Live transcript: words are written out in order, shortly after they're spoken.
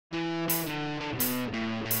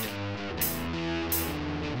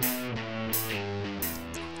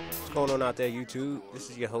What's going on out there, YouTube? This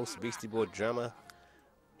is your host, BeastieBoyDrumma,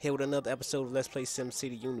 here with another episode of Let's Play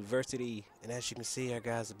SimCity University. And as you can see, our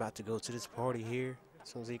guy's about to go to this party here, as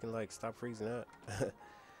soon as he can, like, stop freezing up.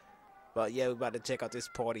 But yeah, we're about to check out this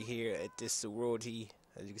party here at this sorority.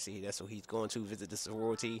 As you can see, that's what he's going to, visit the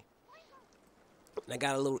sorority. And I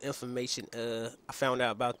got a little information. I found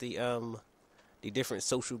out about the different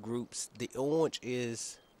social groups. The orange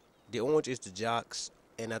is the jocks,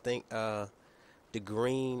 and I think the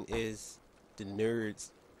green is the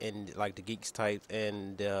nerds and like the geeks type,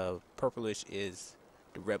 and purplish is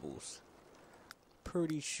the rebels.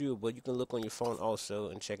 Pretty sure, but you can look on your phone also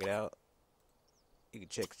and check it out. You can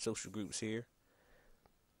check social groups here.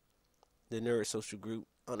 The nerd social group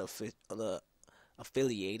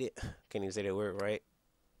unaffiliated. Can't even say that word right.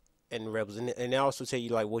 And the rebels, and they also tell you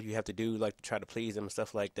like what you have to do, like to try to please them and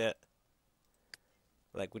stuff like that.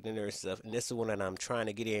 Like with the nerd stuff, and this is one that I'm trying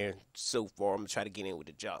to get in so far. I'm gonna try to get in with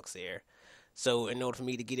the jocks there. So in order for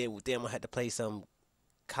me to get in with them, I had to play some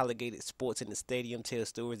collegiate sports in the stadium, tell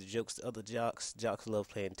stories, jokes to other jocks. Jocks love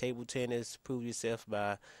playing table tennis. Prove yourself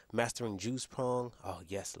by mastering juice pong. Oh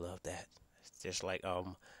yes, love that. It's just like I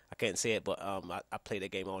can't say it, but I play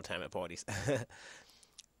that game all the time at parties.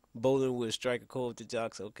 Bowling with a striker code with the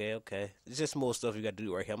jocks. Okay. It's just more stuff you got to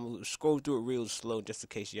do right here. I'm going to scroll through it real slow just in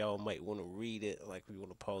case y'all might want to read it, like we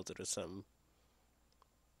want to pause it or something.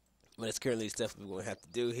 But it's currently stuff we're going to have to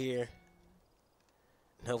do here.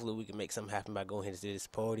 And hopefully we can make something happen by going here to this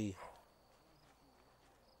party.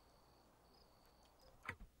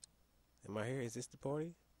 Am I here? Is this the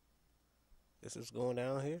party? This is going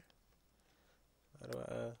down here? How do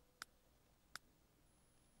I...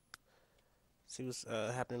 see what's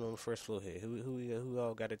happening on the first floor here. Who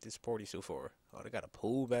all got at this party so far? Oh, they got a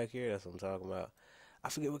pool back here. That's what I'm talking about. I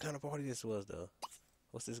forget what kind of party this was though.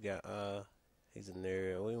 What's this guy? He's a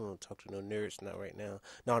nerd. We don't want to talk to no nerds, not right now.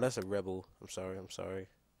 No, that's a rebel. I'm sorry.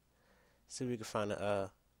 See if we can find a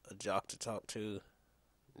jock to talk to.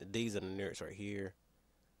 These are the nerds right here.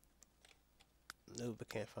 Nope, I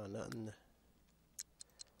can't find nothing.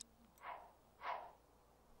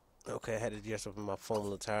 Okay, I had to dress up in my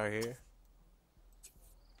formal attire here.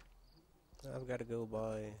 I've got to go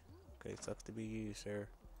by. Okay, sucks to be you, sir.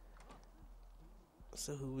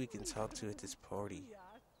 So who we can talk to at this party?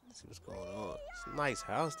 Let's see what's going on. It's a nice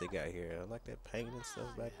house they got here. I like that painting and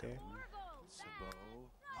stuff back there.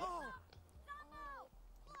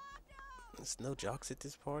 There's no jocks at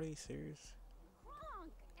this party? Serious?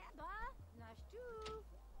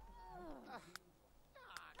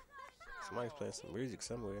 Somebody's playing some music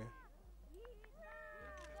somewhere.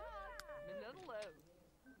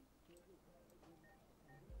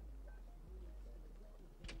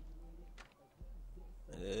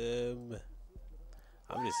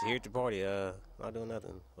 I'm just here at the party, not doing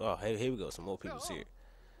nothing. Oh, hey, here we go, some more people's here.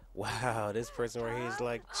 Wow, this person right here is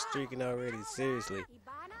like streaking already, seriously.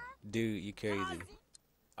 Dude, you crazy.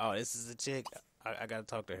 Oh, this is a chick. I gotta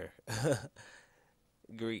talk to her.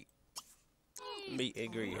 Meet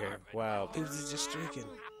and greet her. Wow, people is just streaking.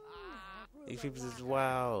 These people is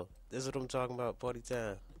wow. This is what I'm talking about, party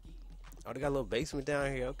time. Oh, they got a little basement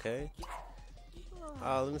down here, okay.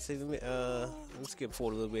 Let me see. Let me skip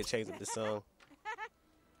forward a little bit. Change up the song.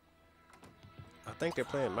 I think they're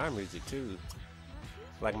playing my music too,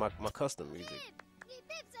 like my custom music.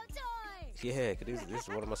 Yeah, cause this is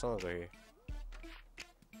one of my songs right here.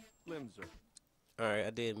 All right, I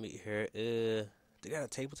did meet her. They got a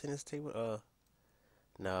table tennis table.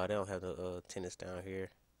 No, they don't have no tennis down here.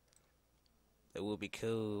 It would be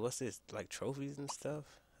cool. What's this? Like trophies and stuff.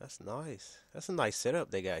 That's nice. That's a nice setup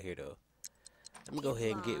they got here though. Let me go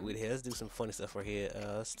ahead and get with it. Let's do some funny stuff right here.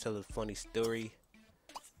 Let's tell a funny story.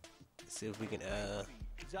 Let's see if we can,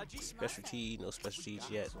 specialty, no specialties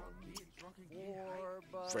yet.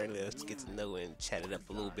 Friendly, let's get to know and chat it up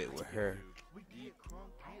a little bit with her.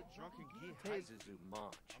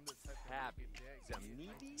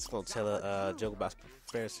 Just gonna tell a joke about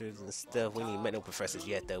professors and stuff. We ain't met no professors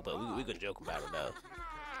yet though, but we gonna joke about it though.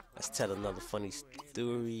 Let's tell another funny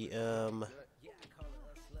story.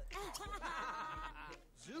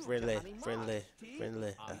 Friendly.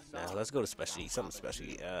 Now let's go to specialty, something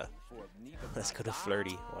specialty. Let's go to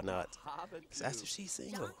flirty. Why not? Let's ask if she's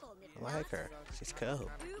single. I like her. She's cool.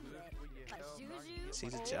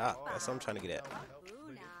 She's a jock. That's what I'm trying to get at.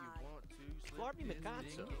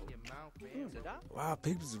 Wow,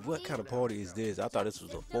 people, what kind of party is this? I thought this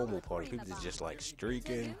was a formal party. People is just like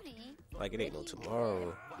streaking, like it ain't no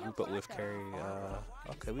tomorrow. Group up with Carrie.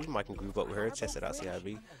 Okay, we might can group up with her. Test it out. See how it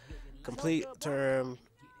be. Complete term.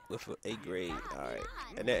 with an 8th grade. All right,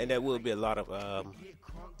 and that will be a lot of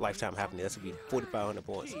lifetime happiness. That's gonna be 4,500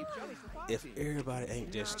 points. If everybody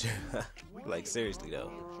ain't just like seriously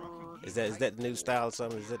though, is that the new style or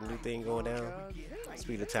something? Is that the new thing going down?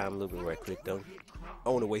 Speed of time a little bit right quick though. I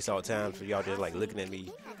don't want to waste all time for y'all just like looking at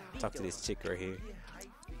me talk to this chick right here.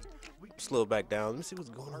 Slow back down. Let me see what's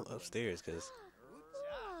going on upstairs, cause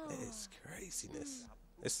it's craziness.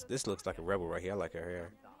 This looks like a rebel right here. I like her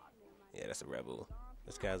hair. Yeah, that's a rebel.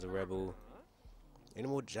 This guy's a rebel. Any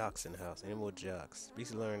more jocks in the house? Any more jocks?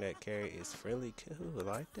 Beastie learned that Carrie is friendly, cool,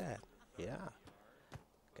 like that. Yeah.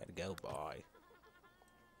 Gotta go, boy.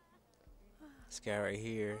 This guy right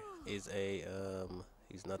here is a,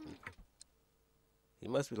 he's nothing. He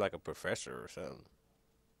must be like a professor or something.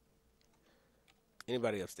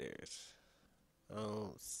 Anybody upstairs? I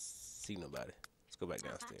don't see nobody. Let's go back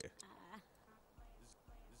downstairs.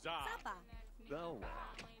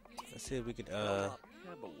 Let's see if we can,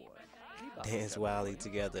 dance wildly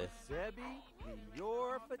together.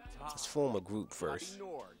 Let's form a group first.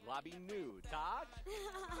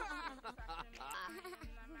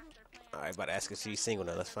 Alright, about to ask if she's single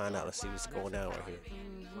now. Let's find out. Let's see what's going on right here.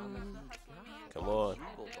 Come on.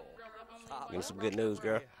 Give me some good news,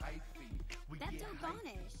 girl.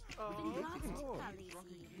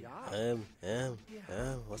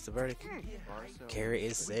 What's the verdict? Carrie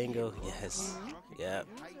is single. Yes. Yep.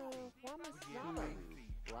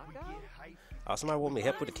 Oh, somebody want me to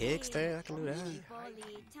help with the keg stand? I can do that.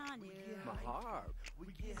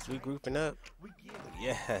 Is we grouping up?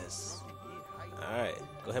 Yes. Alright,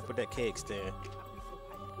 go help with that keg stand.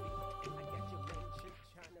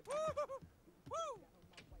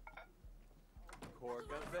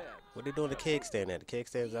 What they doing the keg stand at? The keg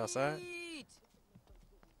stand's outside?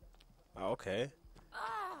 Oh, okay.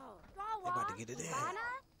 They about to get it in.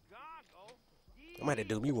 I might have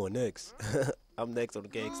to do me one next. I'm next on the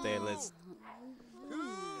keg stand. Let's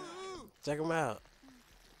check them out.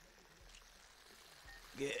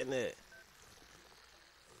 Get in it.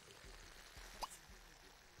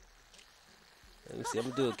 Let me see. I'm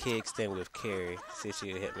gonna do a keg stand with Carrie. See if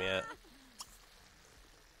she'll hit me out.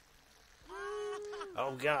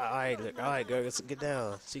 Oh God! All right, girl, let's get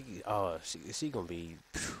down. She gonna be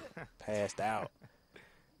passed out.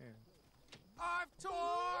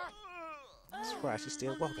 Surprised she's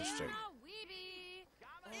still walking straight.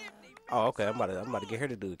 Oh, okay. I'm about to get her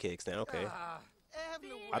to do a keg stand. Okay.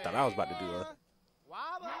 I thought I was about to do a.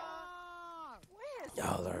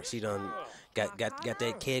 Y'all are. She done got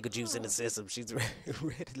that keg of juice in the system. She's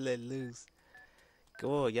ready to let loose.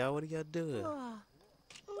 Go on, y'all. What are y'all doing?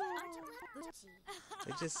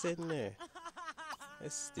 They're just sitting there.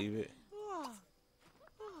 That's stupid.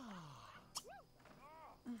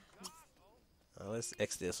 Oh, let's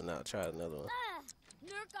X this one out. Try another one.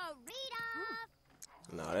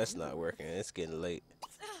 No, that's not working. It's getting late.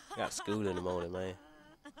 Got school in the morning, man.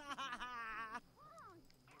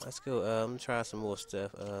 Let's go. Try some more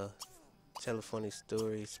stuff. Tell a funny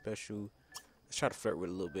story. Special. Let's try to flirt with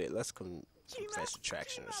it a little bit. Let's come some fast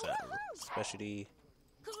attraction or something. Specialty.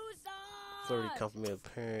 Flirty compliment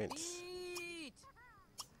appearance.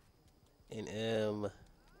 And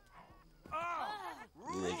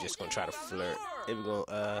they're just gonna try to flirt. Then we're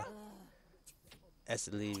gonna that's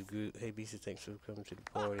the lead group. Hey Beastie, thanks for coming to the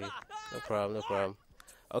party. No problem, no problem.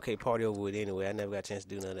 Okay, party over with anyway. I never got a chance to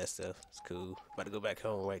do none of that stuff. It's cool. About to go back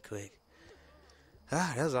home right quick.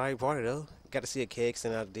 That was alright party though. Got to see a keg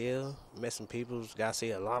stand out deal. Met some people. Got to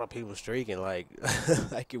see a lot of people streaking like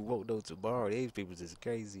like it won't know tomorrow. These people is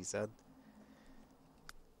crazy, son.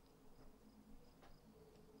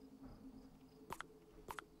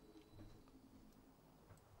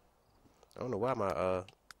 I don't know why my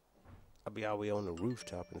I'll be all the way on the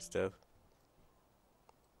rooftop and stuff.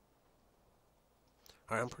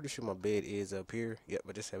 Alright, I'm pretty sure my bed is up here. Yep,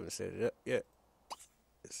 I just haven't set it up yet.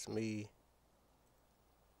 It's me.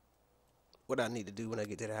 What I need to do when I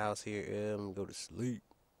get to the house here, go to sleep.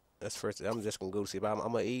 That's first. I'm just gonna go to sleep. I'm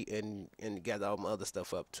gonna eat and gather all my other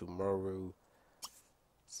stuff up tomorrow.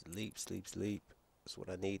 Sleep, sleep, sleep. That's what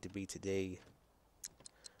I need to be today.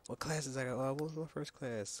 What classes I got? What was my first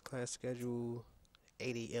class? Class schedule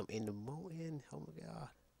 8 a.m. in the morning. Oh my God.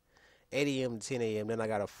 8 a.m. to 10 a.m. Then I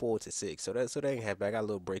got a 4 to 6. So that ain't happy. I got a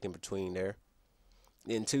little break in between there.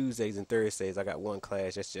 Then Tuesdays and Thursdays I got one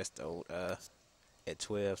class. That's just on at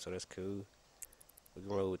 12. So that's cool. We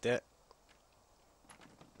can roll with that.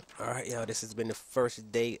 Alright, y'all, this has been the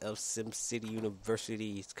first day of SimCity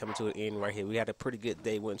University. It's coming to an end right here. We had a pretty good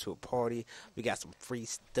day. Went to a party. We got some free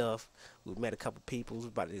stuff. We met a couple people. We're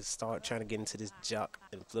about to start trying to get into this jock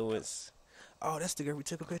influence. Oh, that's the girl we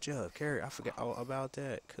took a picture of. Carrie, I forgot all about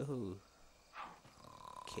that. Cool.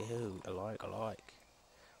 Cute. I like.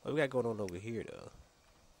 What we got going on over here though?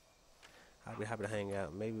 I'd be happy to hang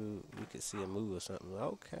out. Maybe we could see a move or something.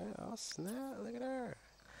 Okay. Oh snap! Look at her.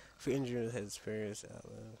 For injured has experience out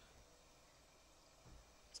loud.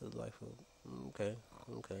 So delightful. Okay.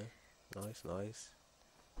 Nice.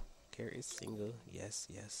 Carrot is single. Yes.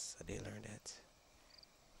 I did learn that.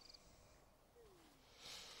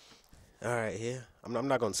 Alright, here. I'm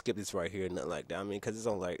not gonna skip this right here, nothing like that. I mean, cause it's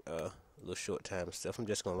on like little short time and stuff. I'm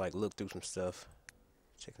just gonna like look through some stuff,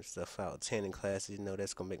 check some stuff out. Attending classes, you know,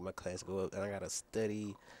 that's gonna make my class go up. And I gotta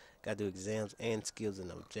study, gotta do exams and skills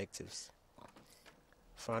and objectives.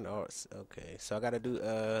 Fine arts, okay. So I gotta do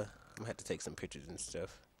I'm gonna have to take some pictures and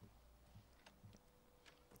stuff.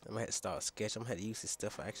 I'm gonna have to start a sketch. I'm gonna have to use this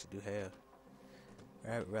stuff I actually do have.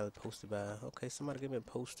 Alright, rather posted by. Okay, somebody give me a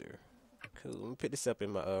poster. Cool. Let me pick this up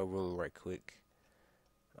in my room right quick.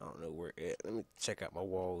 I don't know where it. Let me check out my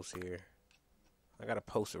walls here. I got a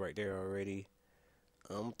poster right there already.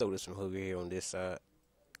 I'm gonna throw this one over here on this side.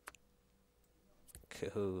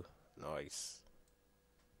 Cool. Nice.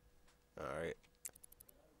 Alright.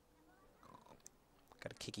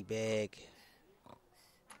 Got a kicky bag.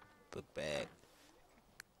 Book bag.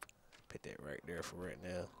 Put that right there for right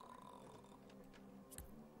now.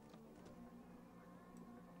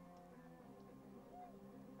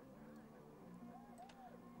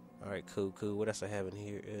 Alright, cool. What else I have in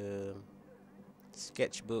here?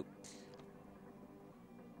 Sketchbook.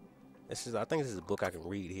 I think this is a book I can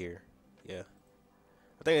read here. Yeah.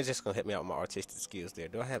 I think it's just gonna help me out with my artistic skills there.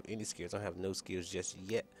 Do I have any skills? I don't have no skills just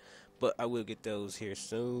yet. But I will get those here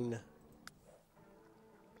soon.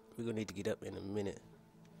 We're gonna need to get up in a minute.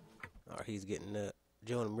 Alright, he's getting up.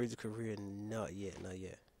 Join a music career? Not yet.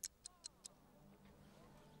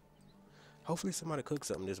 Hopefully somebody cooks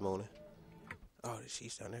something this morning. Oh,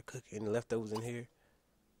 she's down there cooking. Any leftovers in here?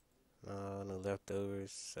 No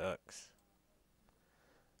leftovers. Sucks.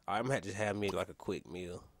 I'm gonna have to have me like a quick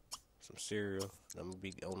meal. Some cereal. I'm gonna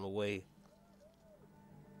be on the way.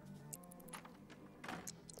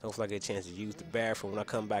 Hopefully I get a chance to use the bathroom. When I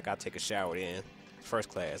come back, I'll take a shower then. First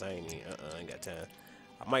class. I ain't got time.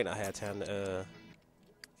 I might not have time to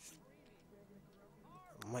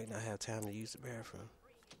use the bathroom.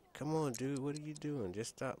 Come on, dude. What are you doing?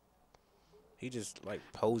 Just stop. He just like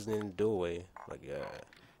posing in the doorway. Like, I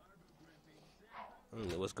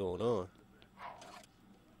don't know what's going on.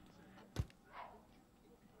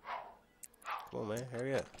 Come on, man.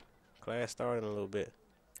 Hurry up. Class starting in a little bit.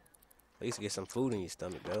 At least get some food in your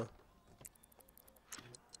stomach, though.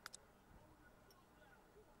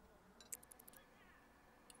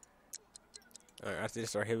 Alright, after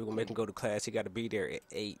this right here, we're gonna make him go to class. He gotta be there at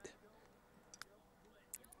 8.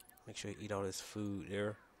 Make sure you eat all this food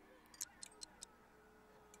there.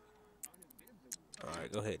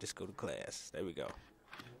 Alright, go ahead, just go to class. There we go.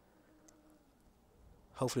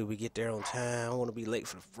 Hopefully we get there on time. I don't want to be late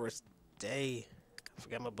for the first day. I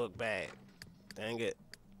forgot my book bag. Dang it.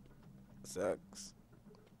 Sucks.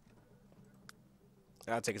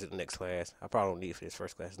 I'll take it to the next class. I probably don't need it for this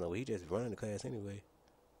first class. No, he just running the class anyway.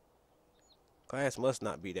 Class must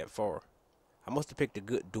not be that far. I must have picked a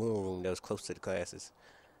good dorm room that was close to the classes.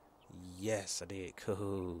 Yes, I did.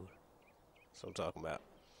 Cool. That's what I'm talking about.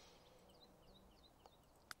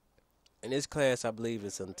 In this class, I believe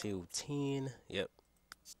it's until 10. Yep.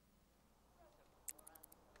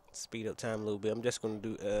 Speed up time a little bit. I'm just going to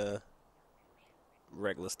do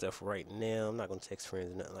regular stuff right now. I'm not going to text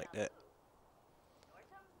friends or nothing like that.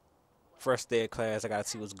 First day of class, I got to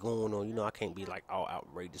see what's going on. You know, I can't be like all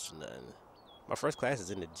outrageous or nothing. My first class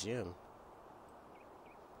is in the gym.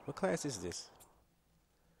 What class is this?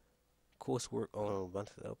 Coursework on a bunch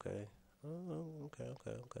of... Okay. Oh, okay.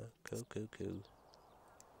 Cool.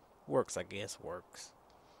 Works, I guess. Works.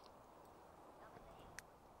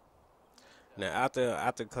 Now,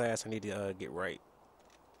 after class, I need to get right.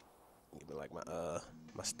 Get me like my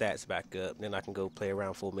stats back up. Then I can go play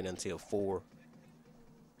around for a minute until 4.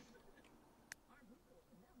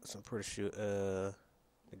 So I'm pretty sure the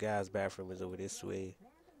guy's bathroom is over this way.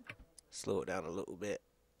 Slow it down a little bit.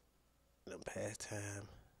 Then pass time.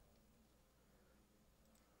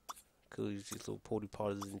 Cool, use these little porty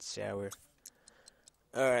potties in the shower.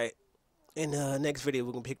 Alright. In the next video,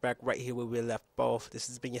 we're going to pick back right here where we left off. This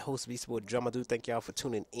has been your host, BeastieBoyDrumma. Thank y'all for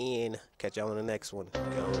tuning in. Catch y'all on the next one.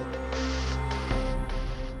 Go.